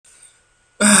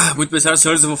Muito bem, senhoras e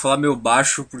senhores, eu vou falar meio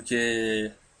baixo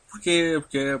porque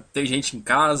tem gente em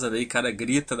casa, daí o cara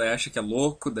grita, daí acha que é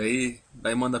louco, daí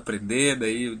manda prender,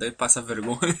 daí passa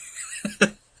vergonha.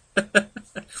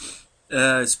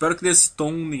 Espero que desse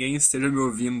tom ninguém esteja me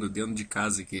ouvindo dentro de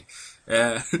casa aqui.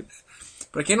 É,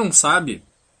 Pra quem não sabe,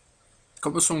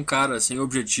 como eu sou um cara sem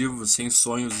objetivos, sem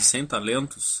sonhos e sem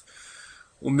talentos,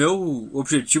 o meu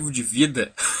objetivo de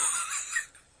vida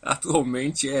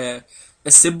atualmente é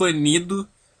ser banido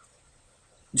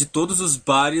de todos os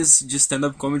bares de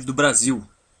stand-up comedy do Brasil.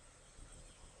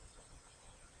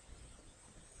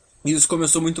 E isso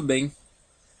começou muito bem.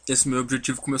 Esse meu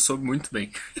objetivo começou muito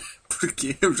bem.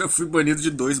 Porque eu já fui banido de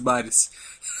 2 bares.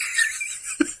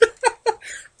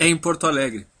 É em Porto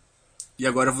Alegre. E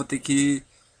agora eu vou ter que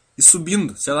ir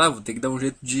subindo. Sei lá, vou ter que dar um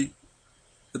jeito de.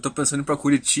 Eu tô pensando em ir pra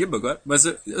Curitiba agora. Mas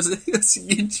é o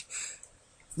seguinte.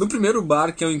 No primeiro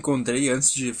bar que eu encontrei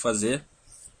antes de fazer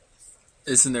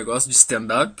esse negócio de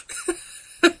stand-up.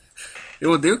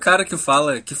 Eu odeio o cara que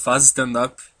fala que faz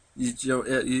stand-up.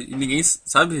 E ninguém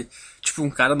sabe. Tipo, um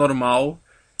cara normal.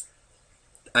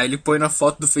 Aí ele põe na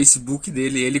foto do Facebook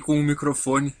dele, ele com um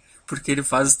microfone, porque ele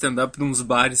faz stand-up nos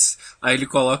bares. Aí ele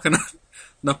coloca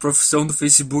na profissão do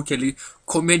Facebook ali,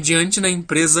 comediante na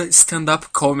empresa stand-up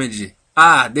comedy.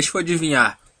 Ah, deixa eu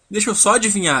adivinhar. Deixa eu só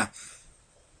adivinhar.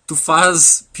 Tu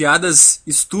faz piadas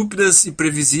estúpidas e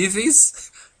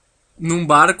previsíveis num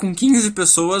bar com 15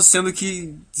 pessoas, sendo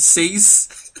que 6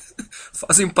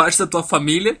 fazem parte da tua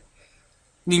família.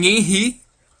 Ninguém ri,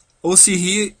 ou se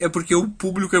ri é porque o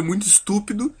público é muito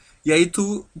estúpido. E aí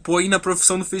tu põe na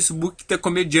profissão do Facebook que tu é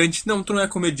comediante. Não, tu não é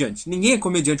comediante. Ninguém é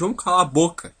comediante. Vamos calar a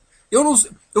boca. Eu não.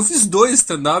 Eu fiz 2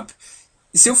 stand-up.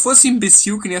 E se eu fosse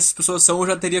imbecil que nem essas pessoas são, eu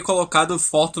já teria colocado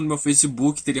foto no meu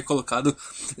Facebook, teria colocado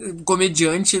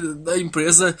comediante da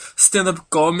empresa stand-up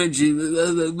comedy.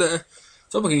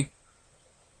 Só um pouquinho.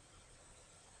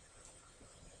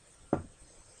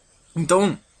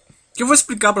 Então, o que eu vou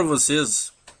explicar pra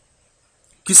vocês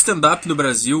que stand-up no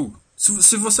Brasil,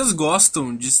 se vocês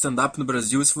gostam de stand-up no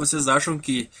Brasil, se vocês acham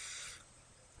que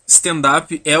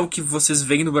stand-up é o que vocês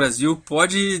veem no Brasil,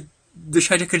 pode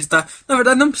deixar de acreditar. Na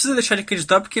verdade, não precisa deixar de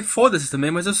acreditar, porque foda-se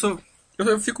também, mas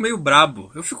eu fico meio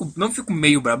brabo. Não fico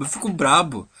meio brabo, eu fico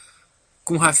brabo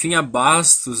com Rafinha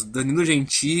Bastos, Danilo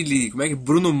Gentili, como é que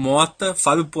Bruno Mota,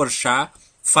 Fábio Porchat,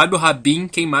 Fábio Rabin,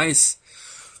 quem mais?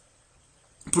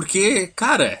 Porque,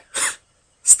 cara,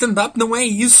 stand-up não é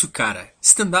isso, cara.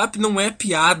 Stand-up não é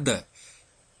piada.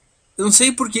 Eu não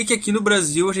sei por que aqui no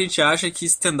Brasil a gente acha que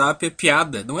stand-up é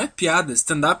piada. Não é piada.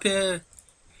 Stand-up é.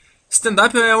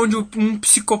 Stand-up é onde um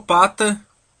psicopata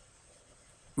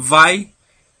vai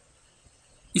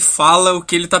e fala o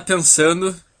que ele tá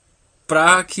pensando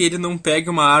pra que ele não pegue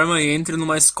uma arma e entre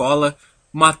numa escola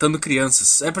matando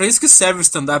crianças. É pra isso que serve o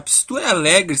stand-up. Se tu é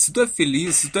alegre, se tu é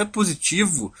feliz, se tu é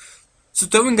positivo, se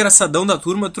tu é o engraçadão da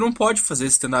turma, tu não pode fazer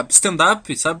stand-up.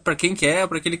 Stand-up, sabe pra quem que é?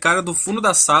 Pra aquele cara do fundo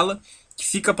da sala que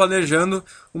fica planejando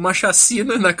uma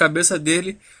chacina na cabeça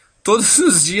dele todos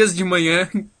os dias de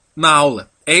manhã na aula.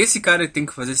 É esse cara que tem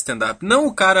que fazer stand-up. Não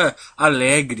o cara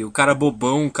alegre, o cara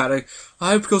bobão, o cara.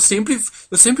 Ai, porque eu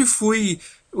sempre fui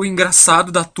o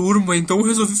engraçado da turma, então eu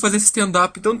resolvi fazer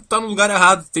stand-up. Então tu tá no lugar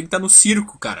errado, tu tem que estar no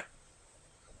circo, cara.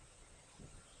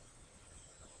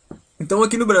 Então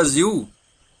aqui no Brasil,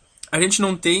 a gente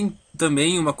não tem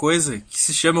também uma coisa que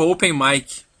se chama open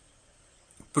mic.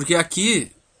 Porque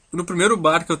aqui, no primeiro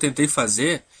bar que eu tentei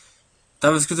fazer,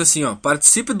 tava escrito assim, ó,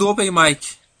 participe do open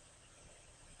mic,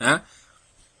 né?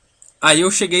 Aí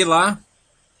eu cheguei lá,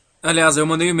 aliás, eu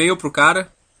mandei um e-mail pro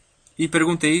cara e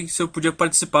perguntei se eu podia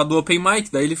participar do open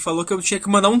mic. Daí ele falou que eu tinha que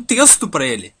mandar um texto pra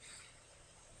ele.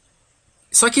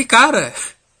 Só que, cara,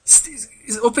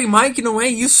 open mic não é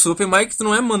isso. Open mic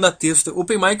não é mandar texto.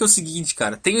 Open mic é o seguinte,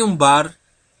 cara, tem um bar,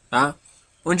 tá?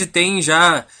 Onde tem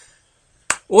já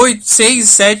 8, 6,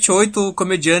 7, 8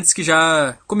 comediantes que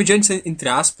já. Comediantes entre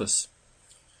aspas.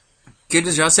 Que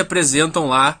eles já se apresentam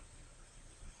lá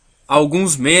há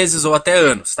alguns meses ou até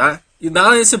anos, tá? E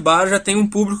lá nesse bar já tem um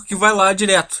público que vai lá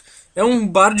direto. É um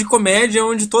bar de comédia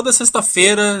onde toda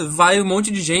sexta-feira vai um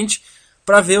monte de gente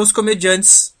pra ver os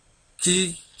comediantes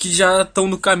que já estão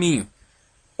no caminho.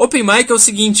 Open mic é o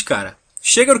seguinte, cara.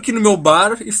 Chega aqui no meu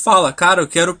bar e fala, cara, eu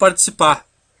quero participar.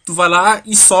 Tu vai lá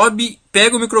e sobe,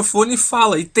 pega o microfone e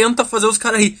fala. E tenta fazer os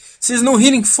caras rir. Se eles não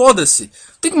rirem, foda-se.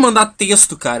 Tem que mandar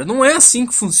texto, cara. Não é assim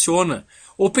que funciona.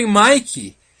 Open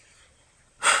mic.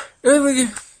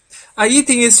 Aí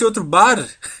tem esse outro bar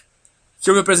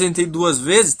que eu me apresentei 2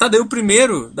 vezes. Tá, daí o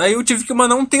primeiro. Daí eu tive que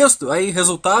mandar um texto. Aí,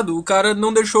 resultado, o cara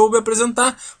não deixou eu me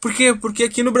apresentar. Por quê? Porque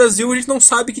aqui no Brasil a gente não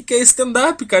sabe o que é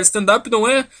stand-up, cara. Stand-up não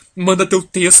é manda teu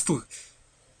texto.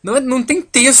 Não tem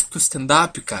texto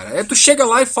stand-up, cara. Tu chega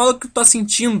lá e fala o que tu tá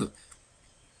sentindo.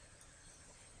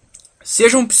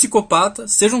 Seja um psicopata,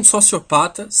 seja um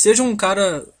sociopata, seja um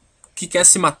cara que quer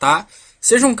se matar,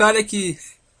 seja um cara que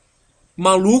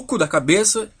maluco da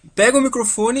cabeça, pega o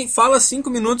microfone, fala 5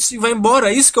 minutos e vai embora.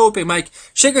 É isso que é o open mic.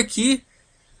 Chega aqui.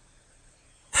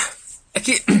 É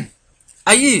que.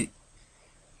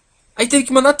 Aí teve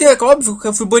que mandar ter, óbvio que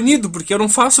eu fui banido, porque eu não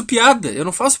faço piada. Eu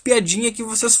não faço piadinha que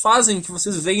vocês fazem, que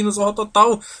vocês veem no Zorro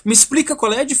Total. Me explica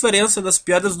qual é a diferença das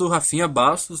piadas do Rafinha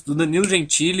Bastos, do Danilo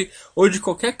Gentili, ou de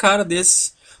qualquer cara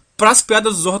desses, pras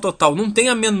piadas do Zorro Total. Não tem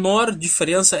a menor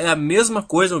diferença, é a mesma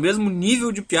coisa, o mesmo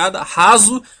nível de piada,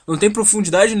 raso, não tem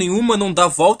profundidade nenhuma, não dá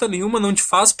volta nenhuma, não te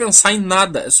faz pensar em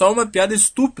nada. É só uma piada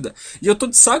estúpida. E eu tô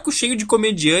de saco cheio de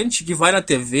comediante que vai na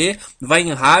TV, vai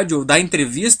em rádio, dá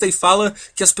entrevista e fala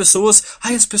que as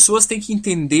pessoas têm que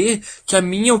entender que a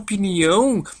minha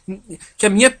opinião, que a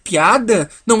minha piada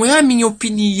não é a minha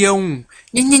opinião.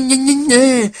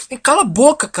 Cala a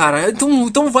boca, cara.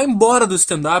 Então vai embora do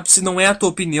stand-up se não é a tua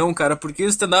opinião, cara. Porque o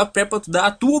stand-up é pra tu dar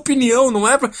a tua opinião, não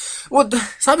é pra.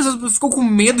 Sabe, as pessoas ficam com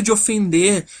medo de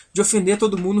ofender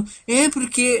todo mundo. É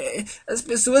porque as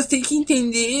pessoas têm que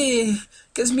entender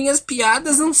que as minhas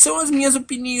piadas não são as minhas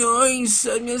opiniões.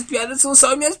 As minhas piadas são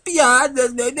só as minhas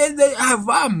piadas. Ah,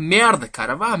 vá a merda,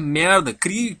 cara. Vá a merda.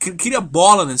 Cria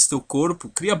bola nesse teu corpo.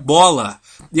 Cria bola.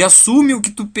 E assume o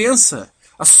que tu pensa.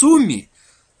 Assume.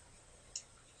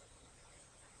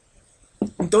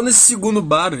 Então nesse segundo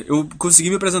bar eu consegui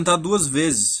me apresentar 2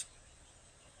 vezes,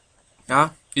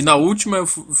 tá? E na última eu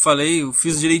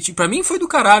fiz direitinho. Pra mim foi do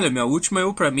caralho, a minha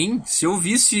última pra mim, se eu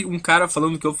visse um cara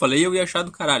falando o que eu falei, eu ia achar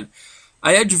do caralho.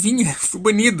 Aí adivinha, fui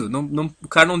banido, o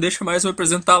cara não deixa mais eu me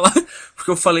apresentar lá,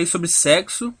 porque eu falei sobre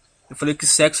sexo, eu falei que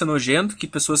sexo é nojento, que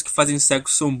pessoas que fazem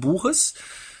sexo são burras.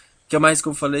 O que mais que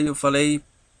eu falei? Eu falei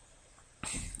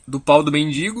do pau do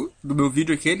mendigo, do meu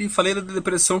vídeo aquele, e falei da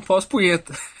depressão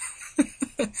pós-punheta.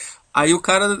 Aí o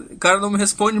cara não me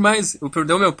responde mais. Eu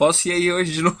perdeu meu posso ir aí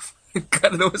hoje de novo. O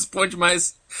cara não responde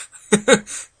mais.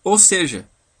 Ou seja,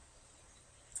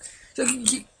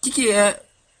 o que é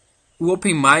o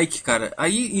open mic, cara?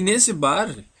 Aí, e nesse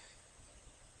bar,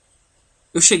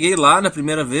 eu cheguei lá na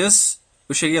primeira vez,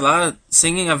 eu cheguei lá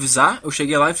sem avisar, eu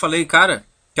cheguei lá e falei, cara,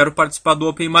 quero participar do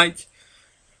open mic.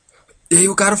 E aí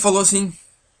o cara falou assim,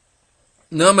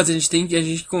 não, mas a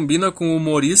gente combina com o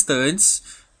humorista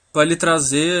antes pra ele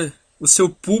trazer o seu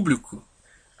público.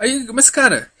 Aí, mas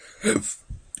cara,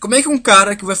 como é que um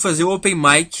cara que vai fazer o open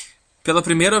mic pela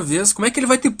primeira vez, como é que ele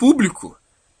vai ter público?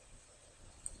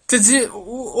 Quer dizer,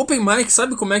 o open mic,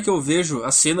 sabe como é que eu vejo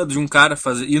a cena de um cara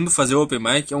indo fazer o open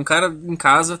mic? É um cara em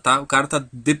casa, tá? O cara tá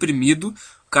deprimido,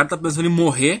 o cara tá pensando em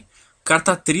morrer, o cara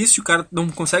tá triste, o cara não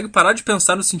consegue parar de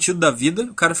pensar no sentido da vida,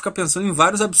 o cara fica pensando em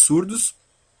vários absurdos,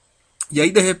 e aí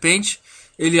de repente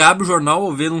ele abre o jornal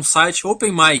ou vê num site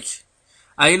open mic.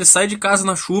 Aí ele sai de casa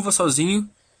na chuva sozinho,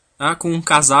 tá, com um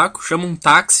casaco, chama um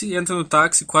táxi, entra no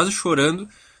táxi quase chorando,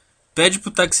 pede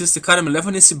pro taxista, cara, me leva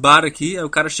nesse bar aqui. Aí o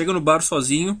cara chega no bar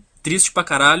sozinho, triste pra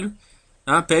caralho,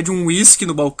 tá, pede um whisky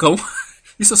no balcão.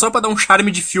 Isso é só pra dar um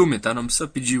charme de filme, tá? Não precisa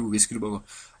pedir o whisky no balcão.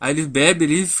 Aí ele bebe,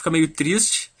 ele fica meio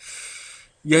triste,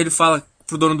 e aí ele fala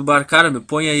pro dono do bar, cara, me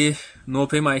põe aí no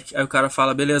open mic. Aí o cara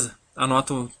fala, beleza,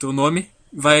 anota o teu nome,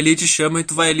 vai ali, te chama, e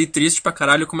tu vai ali triste pra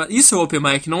caralho. Isso é o open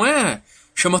mic, não é...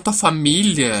 Chama tua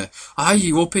família.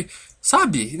 Ai, open...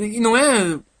 Sabe? E não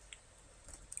é...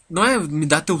 Não é me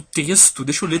dar teu texto,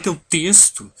 deixa eu ler teu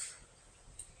texto.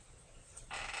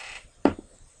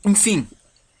 Enfim.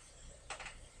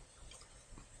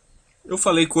 Eu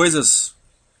falei coisas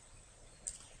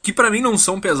que pra mim não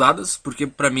são pesadas, porque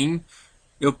pra mim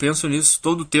eu penso nisso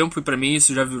todo o tempo e pra mim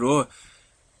isso já virou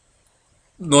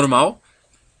normal.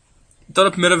 Então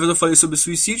na primeira vez eu falei sobre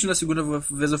suicídio, na segunda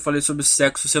vez eu falei sobre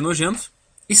sexo ser nojento.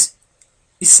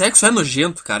 E sexo é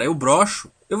nojento, cara, eu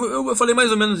broxo. Eu falei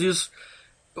mais ou menos isso.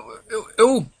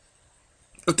 Eu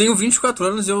tenho 24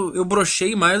 anos, eu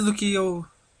brochei mais do que eu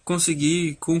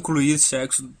consegui concluir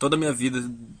sexo toda a minha vida.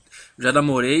 Já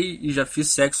namorei e já fiz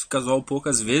sexo casual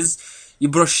poucas vezes. E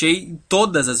brochei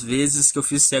todas as vezes que eu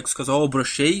fiz sexo casual. Eu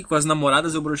brochei, com as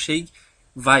namoradas eu brochei.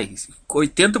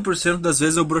 80% das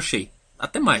vezes eu brochei.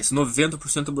 Até mais,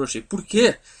 90% eu brochei. Por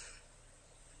quê?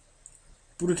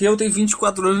 Porque eu tenho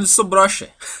 24 anos e sou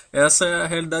broxa. Essa é a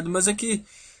realidade, mas é que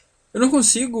eu não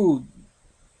consigo...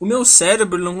 O meu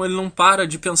cérebro ele não para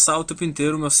de pensar o tempo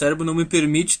inteiro. O meu cérebro não me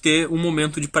permite ter um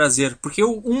momento de prazer. Porque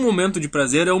um momento de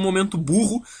prazer é um momento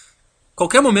burro.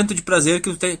 Qualquer momento de prazer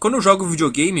que tu tem... Quando eu jogo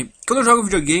videogame,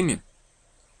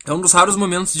 É um dos raros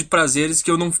momentos de prazeres que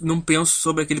eu não penso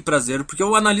sobre aquele prazer, porque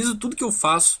eu analiso tudo que eu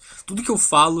faço, tudo que eu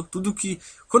falo, tudo que.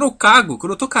 Quando eu cago,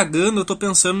 quando eu tô cagando, eu tô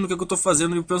pensando no que eu tô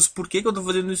fazendo e eu penso por que eu tô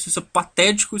fazendo isso. Isso é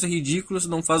patético, isso é ridículo, isso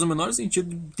não faz o menor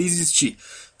sentido de existir.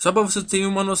 Só pra você ter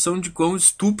uma noção de quão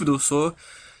estúpido eu sou.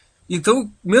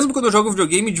 Então, mesmo quando eu jogo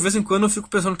videogame, de vez em quando eu fico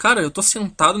pensando, cara, eu tô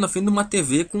sentado na frente de uma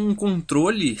TV com um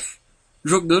controle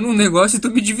jogando um negócio e tô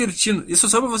me divertindo. Isso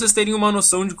só pra vocês terem uma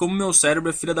noção de como meu cérebro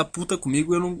é filha da puta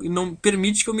comigo e não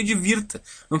permite que eu me divirta.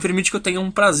 Não permite que eu tenha um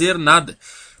prazer, nada.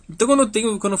 Então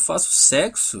quando eu faço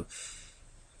sexo,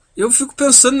 eu fico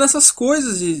pensando nessas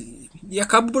coisas e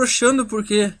acabo broxando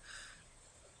porque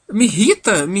me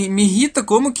irrita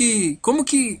como que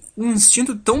um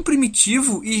instinto tão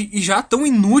primitivo e já tão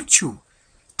inútil,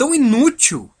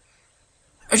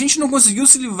 a gente não conseguiu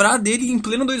se livrar dele em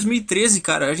pleno 2013,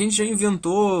 cara. A gente já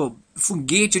inventou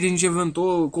foguete, a gente já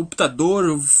inventou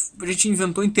computador, a gente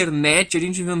inventou internet, a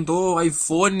gente inventou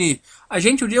iPhone.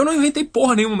 Eu não inventei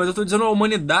porra nenhuma, mas eu tô dizendo a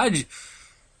humanidade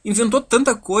inventou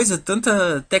tanta coisa,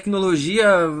 tanta tecnologia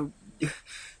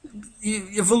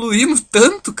e evoluímos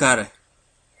tanto, cara.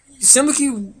 Sendo que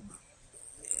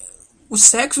o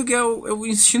sexo, que é o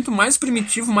instinto mais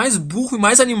primitivo, mais burro e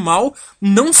mais animal,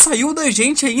 não saiu da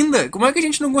gente ainda. Como é que a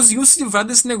gente não conseguiu se livrar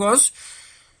desse negócio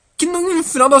que no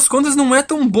final das contas não é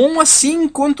tão bom assim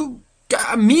quanto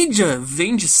a mídia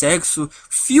vende sexo,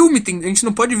 a gente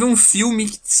não pode ver um filme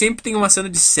que sempre tem uma cena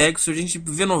de sexo, a gente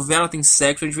vê novela tem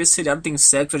sexo, a gente vê seriado tem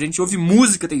sexo, a gente ouve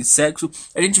música tem sexo,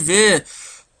 a gente vê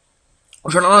o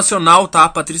Jornal Nacional, tá? A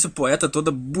Patrícia Poeta toda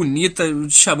bonita,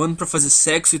 te chamando pra fazer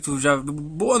sexo e tu já.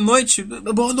 Boa noite,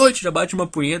 já bate uma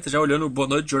punheta, já olhando Boa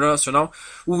Noite, Jornal Nacional.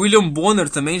 O William Bonner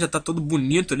também já tá todo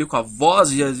bonito ali com a voz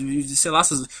sei lá.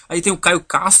 Aí tem o Caio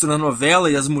Castro na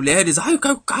novela e as mulheres. Ai, o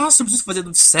Caio Castro precisa fazer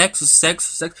sexo,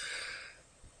 sexo, sexo.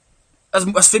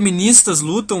 As feministas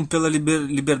lutam pela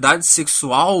liberdade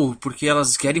sexual porque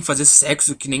elas querem fazer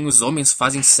sexo que nem os homens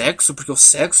fazem sexo, porque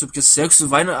sexo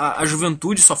vai a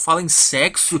juventude só fala em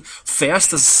sexo,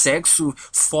 festas, sexo,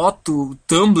 foto,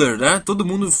 Tumblr, né? Todo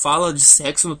mundo fala de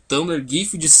sexo no Tumblr,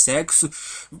 gif de sexo.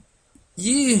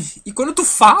 E quando tu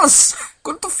faz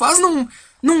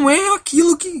não é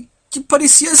aquilo que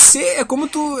parecia ser, é como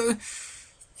tu.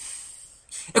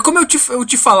 É como eu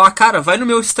te falar, cara, vai no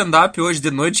meu stand-up hoje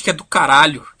de noite que é do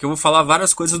caralho. Que eu vou falar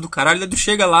várias coisas do caralho, e tu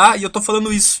chega lá e eu tô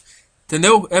falando isso.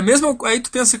 Entendeu? É mesmo. Aí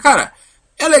tu pensa, cara,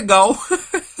 é legal.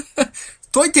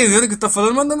 Tô entendendo o que tu tá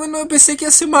falando, mas não, eu pensei que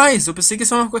ia ser mais. Eu pensei que ia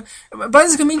ser uma coisa.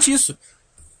 Basicamente isso.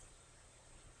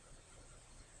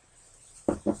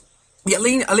 E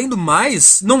além do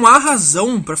mais, não há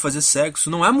razão pra fazer sexo,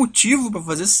 não há motivo pra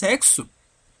fazer sexo.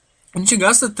 A gente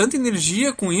gasta tanta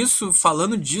energia com isso,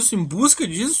 falando disso, em busca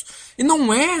disso, e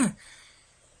não é.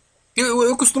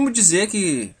 Eu costumo dizer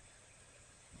que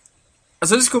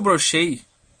às vezes que eu brochei,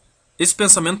 esse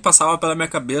pensamento passava pela minha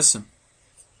cabeça.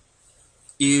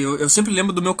 E eu sempre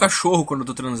lembro do meu cachorro quando eu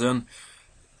tô transando.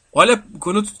 Olha,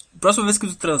 próxima vez que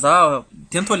tu transar,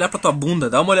 tenta olhar pra tua bunda,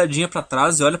 dá uma olhadinha pra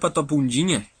trás e olha pra tua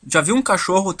bundinha. Já viu um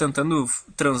cachorro tentando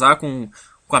transar com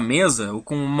a mesa ou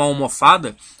com uma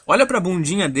almofada? Olha pra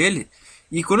bundinha dele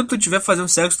e quando tu estiver fazendo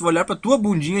sexo, tu vai olhar pra tua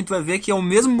bundinha e tu vai ver que é o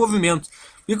mesmo movimento.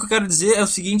 O que eu quero dizer é o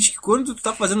seguinte, que quando tu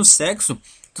tá fazendo sexo,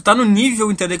 tu tá no nível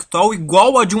intelectual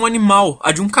igual a de um animal,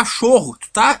 a de um cachorro. Tu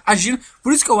tá agindo.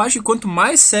 Por isso que eu acho que quanto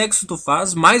mais sexo tu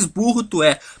faz, mais burro tu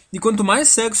é. E quanto mais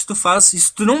sexo tu faz,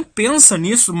 se tu não pensa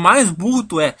nisso, mais burro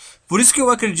tu é. Por isso que eu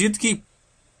acredito que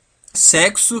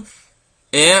sexo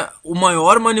é o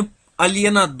maior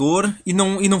alienador e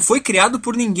não foi criado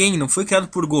por ninguém, não foi criado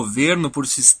por governo, por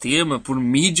sistema, por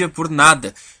mídia, por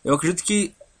nada. Eu acredito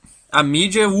que a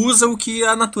mídia usa o que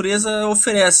a natureza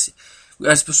oferece.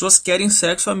 As pessoas querem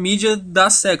sexo, a mídia dá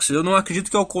sexo. Eu não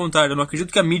acredito que é o contrário. Eu não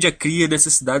acredito que a mídia cria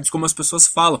necessidades como as pessoas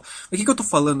falam. Mas o que eu tô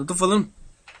falando? Eu tô falando.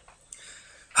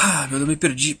 Ah, meu Deus, eu me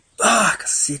perdi. Ah,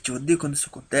 cacete, eu odeio quando isso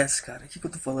acontece, cara. O que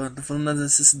eu tô falando? Eu tô falando das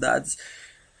necessidades.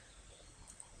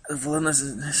 Eu tô falando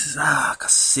das. Ah,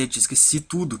 cacete, esqueci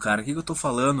tudo, cara. O que eu tô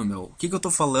falando, meu? O que eu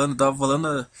tô falando? Eu tava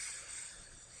falando.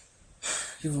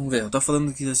 Vamos ver, eu tava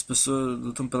falando que as pessoas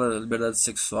lutam pela liberdade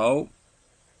sexual.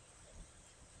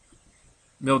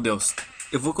 Meu Deus.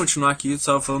 Eu vou continuar aqui,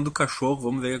 estava falando do cachorro,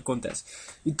 vamos ver o que acontece.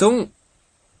 Então,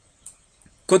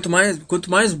 quanto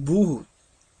mais burro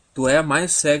tu é,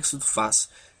 mais sexo tu faz.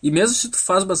 E mesmo se tu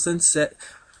faz bastante sexo.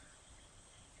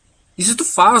 E se tu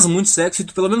faz muito sexo, e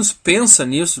tu pelo menos pensa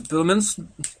nisso, pelo menos.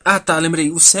 Ah, tá,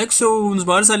 lembrei. O sexo é um dos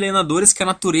maiores alienadores que a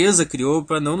natureza criou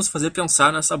para não nos fazer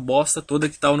pensar nessa bosta toda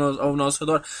que tá ao nosso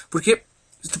redor. Porque,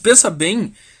 se tu pensa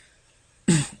bem,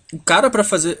 o cara pra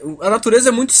fazer. A natureza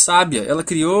é muito sábia. Ela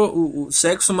criou o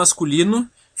sexo masculino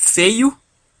feio,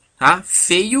 tá?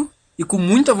 Feio e com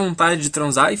muita vontade de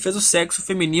transar, e fez o sexo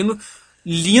feminino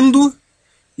lindo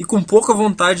e com pouca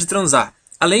vontade de transar.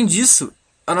 Além disso,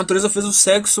 a natureza fez o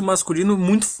sexo masculino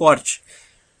muito forte,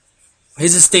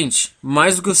 resistente,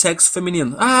 mais do que o sexo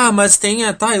feminino. Ah, mas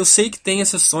tá, eu sei que tem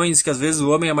exceções, que às vezes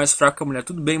o homem é mais fraco que a mulher,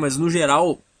 tudo bem, mas no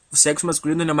geral, o sexo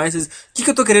masculino ainda é mais... O que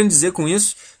eu tô querendo dizer com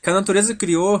isso? Que a natureza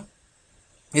criou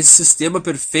esse sistema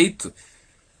perfeito,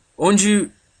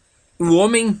 onde o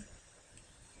homem,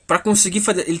 para conseguir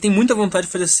fazer, ele tem muita vontade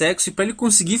de fazer sexo, e para ele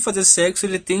conseguir fazer sexo,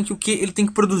 ele tem que o quê? Ele tem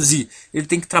que produzir, ele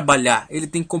tem que trabalhar, ele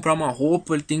tem que comprar uma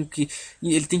roupa, ele tem que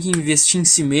investir em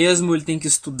si mesmo, ele tem que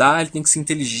estudar, ele tem que ser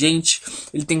inteligente,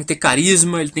 ele tem que ter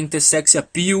carisma, ele tem que ter sex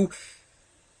appeal.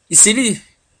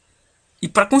 E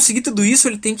para conseguir tudo isso,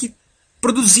 ele tem que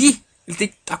produzir, ele tem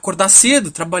que acordar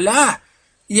cedo, trabalhar.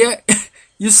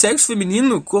 E o sexo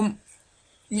feminino,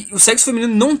 o sexo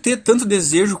feminino não ter tanto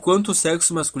desejo quanto o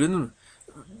sexo masculino,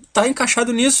 tá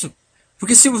encaixado nisso.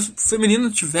 Porque se o feminino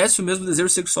tivesse o mesmo desejo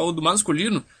sexual do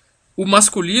masculino, o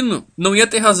masculino não ia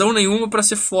ter razão nenhuma para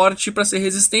ser forte e para ser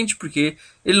resistente, porque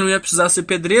ele não ia precisar ser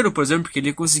pedreiro, por exemplo, porque ele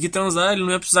ia conseguir transar, ele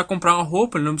não ia precisar comprar uma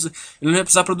roupa, ele não ia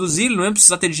precisar produzir, ele não ia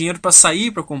precisar ter dinheiro para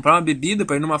sair, para comprar uma bebida,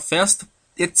 para ir numa festa,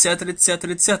 etc, etc,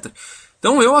 etc.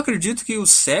 Então eu acredito que o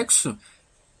sexo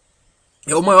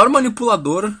é o maior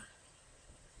manipulador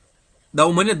da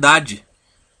humanidade.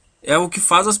 É o que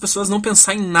faz as pessoas não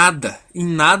pensar em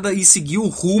nada e seguir o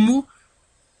rumo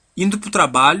indo pro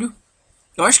trabalho.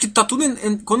 Eu acho que tá tudo...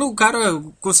 Quando o cara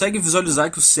consegue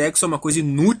visualizar que o sexo é uma coisa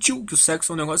inútil, que o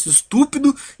sexo é um negócio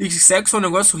estúpido e que o sexo é um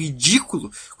negócio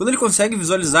ridículo, quando ele consegue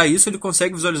visualizar isso, ele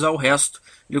consegue visualizar o resto.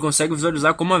 Ele consegue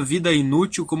visualizar como a vida é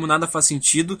inútil, como nada faz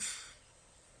sentido.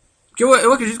 Porque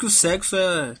eu acredito que o sexo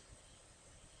é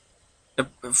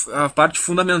a parte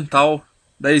fundamental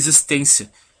da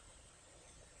existência.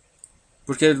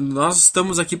 Porque nós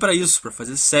estamos aqui para isso, para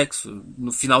fazer sexo.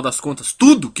 No final das contas,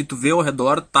 tudo que tu vê ao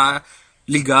redor tá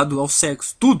ligado ao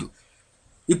sexo, tudo.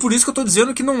 E por isso que eu tô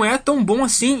dizendo que não é tão bom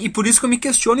assim, e por isso que eu me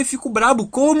questiono e fico brabo.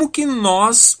 Como que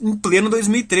nós, em pleno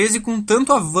 2013, com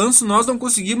tanto avanço, nós não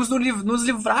conseguimos nos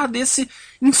livrar desse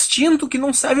instinto que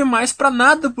não serve mais para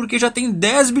nada, porque já tem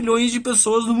 10 bilhões de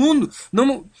pessoas no mundo.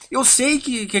 Eu sei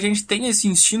que a gente tem esse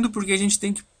instinto porque a gente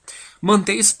tem que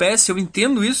manter a espécie, eu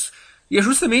entendo isso. E é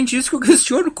justamente isso que eu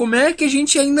questiono. Como é que a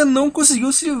gente ainda não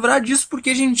conseguiu se livrar disso?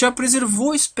 Porque a gente já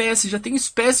preservou a espécie. Já tem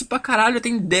espécie pra caralho. Já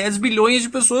tem 10 bilhões de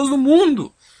pessoas no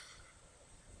mundo.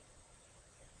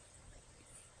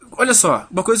 Olha só,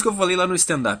 uma coisa que eu falei lá no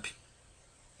stand-up.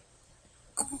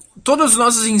 Todos os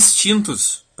nossos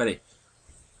instintos... Peraí.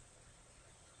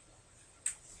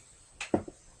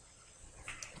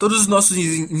 Todos os nossos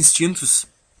instintos...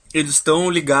 Eles estão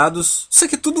ligados... Isso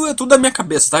aqui é tudo da minha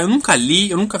cabeça, tá? Eu nunca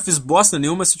li, eu nunca fiz bosta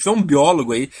nenhuma. Se tiver um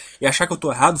biólogo aí e achar que eu tô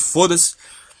errado, foda-se.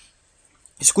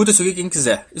 Escuta isso aqui quem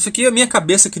quiser. Isso aqui a minha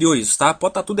cabeça criou isso, tá?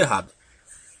 Pode estar tudo errado.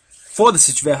 Foda-se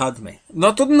se tiver errado também.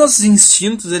 Todos os nossos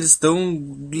instintos, eles estão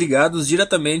ligados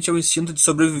diretamente ao instinto de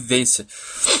sobrevivência.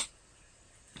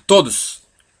 Todos.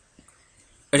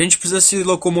 A gente precisa se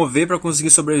locomover para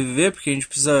conseguir sobreviver, porque a gente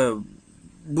precisa...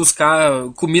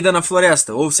 buscar comida na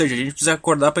floresta, ou seja, a gente precisa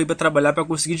acordar para ir para trabalhar para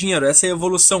conseguir dinheiro. Essa é a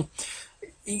evolução.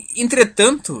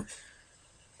 Entretanto,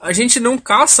 a gente não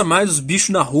caça mais os bichos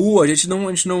na rua, a gente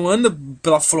não anda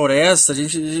pela floresta,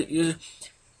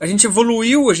 a gente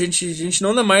evoluiu, a gente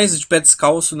não anda mais de pé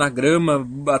descalço na grama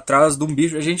atrás de um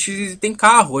bicho. A gente tem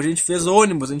carro, a gente fez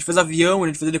ônibus, a gente fez avião, a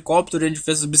gente fez helicóptero, a gente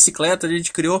fez bicicleta, a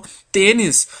gente criou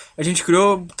tênis, a gente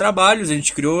criou trabalhos, a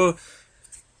gente criou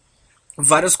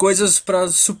várias coisas para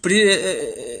suprir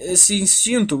esse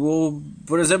instinto. Ou,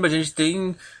 por exemplo, a gente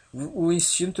tem o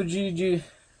instinto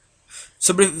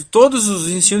sobre todos os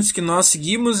instintos que nós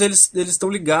seguimos, eles estão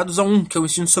ligados a um, que é o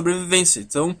instinto de sobrevivência.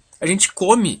 Então, a gente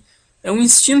come, é um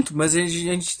instinto, mas a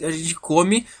gente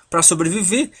come para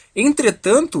sobreviver.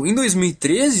 Entretanto, em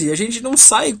 2013, a gente não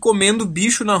sai comendo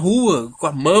bicho na rua, com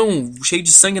a mão cheio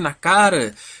de sangue na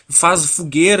cara, faz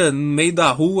fogueira no meio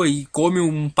da rua e come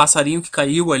um passarinho que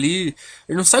caiu ali.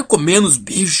 Ele não sai comendo os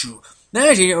bichos.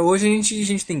 Né, hoje a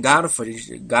gente tem garfo,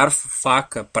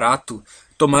 faca, prato.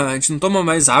 A gente não toma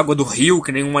mais água do rio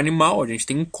que nem um animal. A gente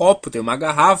tem um copo, tem uma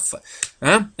garrafa,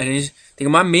 né? A gente tem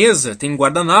uma mesa, tem um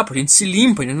guardanapo. A gente se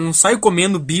limpa, a gente não sai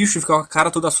comendo bicho e fica com a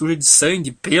cara toda suja de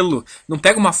sangue, pelo. Não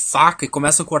pega uma faca e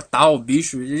começa a cortar o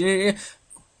bicho.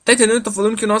 Tá entendendo? Eu tô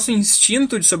falando que o nosso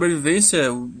instinto de sobrevivência,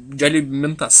 de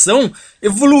alimentação,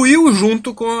 evoluiu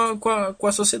junto com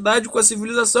a sociedade, com a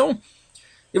civilização.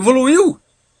 Evoluiu.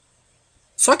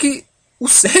 Só que o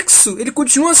sexo, ele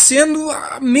continua sendo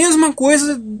a mesma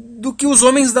coisa do que os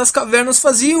homens das cavernas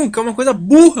faziam, que é uma coisa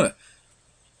burra.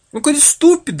 Uma coisa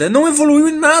estúpida, não evoluiu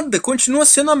em nada, continua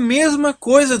sendo a mesma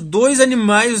coisa, dois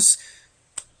animais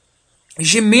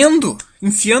gemendo,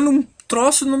 enfiando um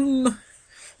troço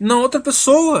na outra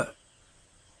pessoa.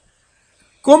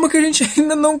 Como que a gente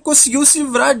ainda não conseguiu se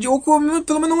livrar de, ou como,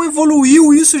 pelo menos não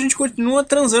evoluiu isso, a gente continua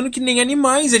transando que nem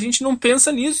animais, a gente não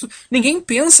pensa nisso. Ninguém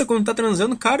pensa quando tá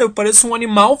transando, cara, eu pareço um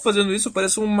animal fazendo isso, eu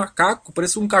pareço um macaco, eu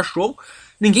pareço um cachorro.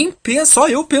 Ninguém pensa, só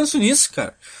eu penso nisso,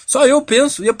 cara. Só eu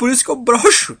penso, e é por isso que eu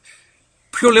broxo.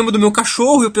 Porque eu lembro do meu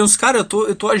cachorro e eu penso, cara,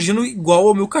 eu tô agindo igual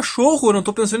ao meu cachorro, eu não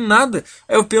tô pensando em nada.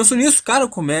 Aí eu penso nisso, cara,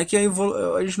 como é que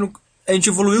a gente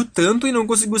evoluiu tanto e não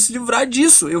conseguiu se livrar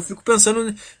disso? Eu fico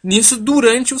pensando nisso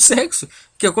durante o sexo. O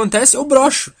que acontece? Eu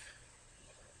broxo.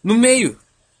 No meio.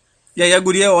 E aí a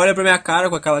guria olha pra minha cara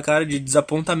com aquela cara de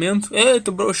desapontamento. Ei,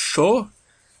 tu broxou?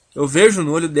 Eu vejo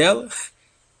no olho dela.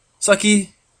 Só que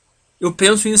eu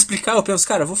penso em explicar, eu penso,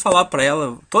 cara, eu vou falar pra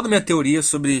ela toda a minha teoria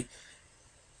sobre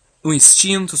o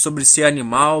instinto, sobre ser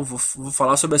animal, vou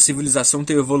falar sobre a civilização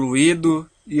ter evoluído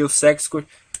e o sexo. Aí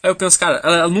eu penso, cara,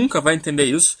 ela nunca vai entender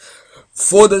isso.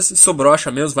 Foda-se, sou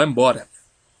broxa mesmo, vai embora.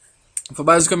 Foi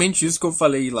basicamente isso que eu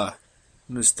falei lá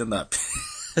no stand-up.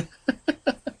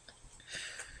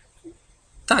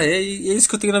 Tá, é isso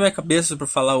que eu tenho na minha cabeça pra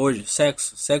falar hoje.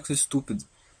 Sexo estúpido.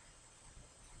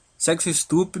 Sexo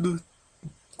estúpido.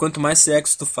 Quanto mais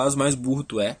sexo tu faz, mais burro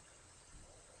tu é.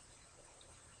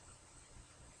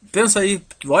 Pensa aí,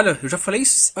 olha, eu já falei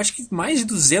isso, acho que mais de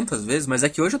 200 vezes, mas é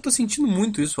que hoje eu tô sentindo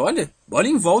muito isso. Olha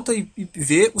em volta e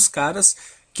vê os caras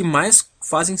que mais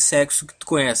fazem sexo que tu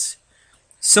conhece.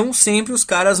 São sempre os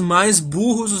caras mais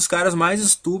burros, os caras mais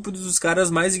estúpidos, os caras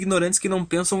mais ignorantes que não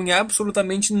pensam em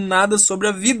absolutamente nada sobre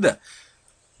a vida.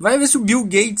 Vai ver se o Bill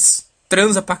Gates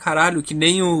transa pra caralho, que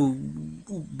nem o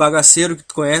bagaceiro que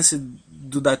tu conhece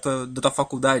da tua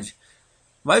faculdade.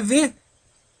 Vai ver.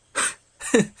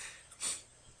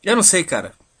 Eu não sei,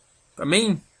 cara. Pra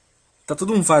mim, tá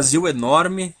tudo um vazio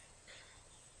enorme.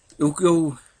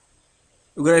 Eu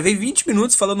gravei 20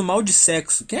 minutos falando mal de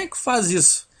sexo. Quem é que faz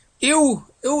isso? Eu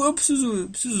preciso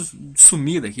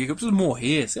sumir daqui, eu preciso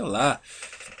morrer, sei lá.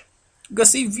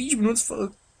 Gastei 20 minutos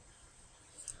falando.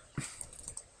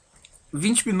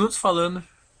 20 minutos falando.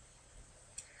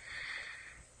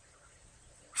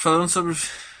 Falando sobre.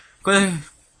 Coisa.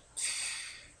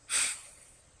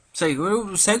 Sei,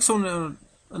 o sexo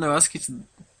é um negócio que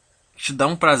te dá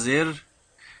um prazer.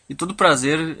 E todo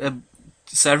prazer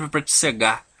serve pra te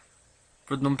cegar.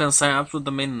 Pra não pensar em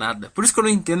absolutamente nada. Por isso que eu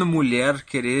não entendo mulher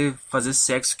querer fazer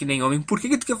sexo que nem homem. Por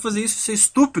que tu quer fazer isso? Isso é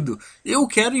estúpido. Eu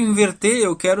quero inverter,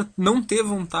 eu quero não ter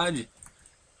vontade.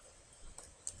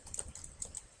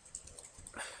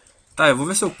 Tá, eu vou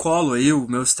ver se eu colo aí o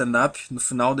meu stand-up no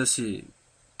final desse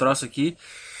troço aqui.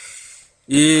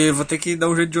 E vou ter que dar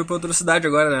um jeito de ir pra outra cidade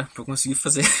agora, né? Pra eu conseguir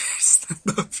fazer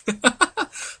stand-up.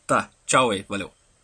 Tá, tchau aí, valeu.